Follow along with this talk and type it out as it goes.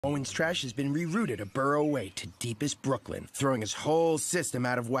Owen's trash has been rerouted a borough away to deepest Brooklyn, throwing his whole system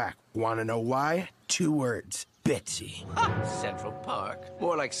out of whack. Want to know why? 2 words. Bitsy. Central Park.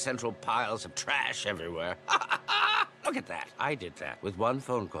 More like central piles of trash everywhere. Look at that. I did that with 1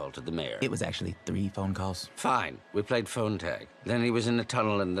 phone call to the mayor. It was actually 3 phone calls. Fine. We played phone tag. Then he was in the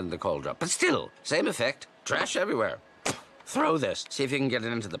tunnel and then the call dropped. But still, same effect. Trash everywhere. Throw this. See if you can get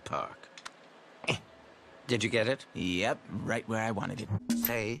it into the park. Did you get it? Yep, right where I wanted it.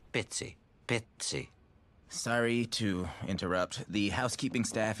 Say Bitsy. Bitsy. Sorry to interrupt. The housekeeping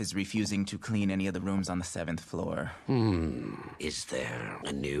staff is refusing to clean any of the rooms on the 7th floor. Is there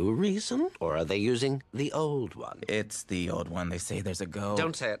a new reason? Or are they using the old one? It's the old one. They say there's a ghost.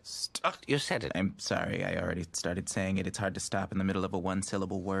 Don't say it. Oh, you said it. I'm sorry. I already started saying it. It's hard to stop in the middle of a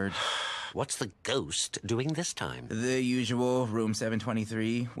 1-syllable word. What's the ghost doing this time? The usual, room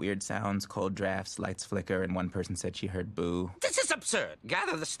 723. Weird sounds, cold drafts, lights flicker, and one person said she heard boo. This is absurd.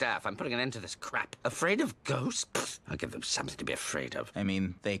 Gather the staff. I'm putting an end to this crap. Afraid of ghosts? Pfft, I'll give them something to be afraid of. I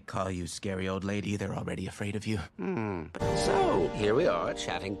mean, they call you scary old lady. They're already afraid of you. So, here we are,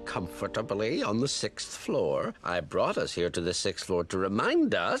 chatting comfortably on the 6th floor. I brought us here to the 6th floor to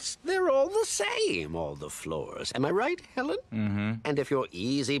remind us they're all the same, all the floors. Am I right, Helen? Mm-hmm. And if you're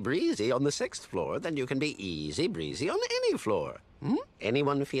easy breezy on the 6th floor, then you can be easy breezy on any floor.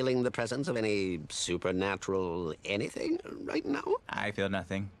 Anyone feeling the presence of any supernatural anything right now? I feel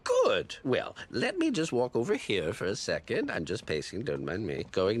nothing. Good. Well, let me just walk over here for a second. I'm just pacing, don't mind me.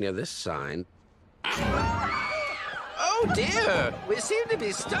 Going near this sign. Oh, dear! We seem to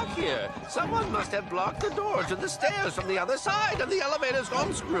be stuck here. Someone must have blocked the door to the stairs from the other side, and the elevator's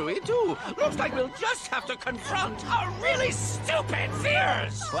gone screwy, too. Looks like we'll just have to confront our really stupid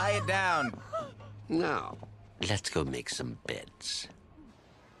fears! Quiet down. Now, let's go make some beds.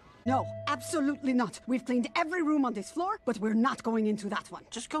 No, absolutely not. We've cleaned every room on this floor, but we're not going into that one.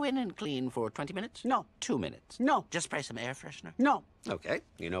 Just go in and clean for 20 minutes? No. 2 minutes? No. Just spray some air freshener? No. Okay,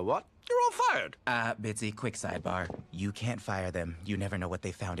 you know what? You're all fired. Bitsy, quick sidebar. You can't fire them. You never know what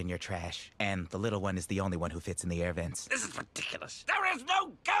they found in your trash. And the little one is the only one who fits in the air vents. This is ridiculous. There is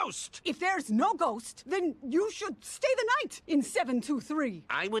no ghost! If there's no ghost, then you should stay the night in 723.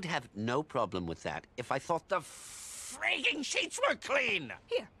 I would have no problem with that if I thought the freaking sheets were clean.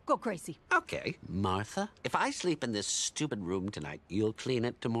 Here, go crazy. Okay, Martha, if I sleep in this stupid room tonight, you'll clean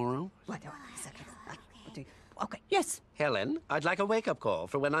it tomorrow? Wait a second. Okay, yes. Helen, I'd like a wake-up call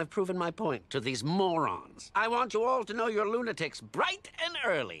for when I've proven my point to these morons. I want you all to know you're lunatics bright and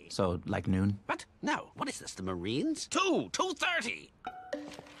early. So, like noon? What? No. What is this, the Marines? 2:30.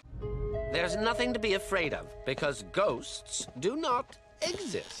 There's nothing to be afraid of, because ghosts do not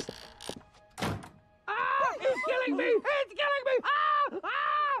exist. Ah! It's killing me! It's killing me! Ah!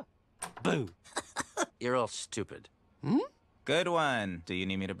 Ah! Boo. You're all stupid. Good one. Do you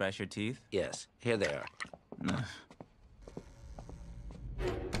need me to brush your teeth? Yes, here they are.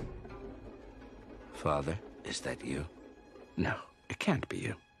 Father, is that you? No, it can't be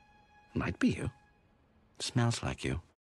you. Might be you. Smells like you.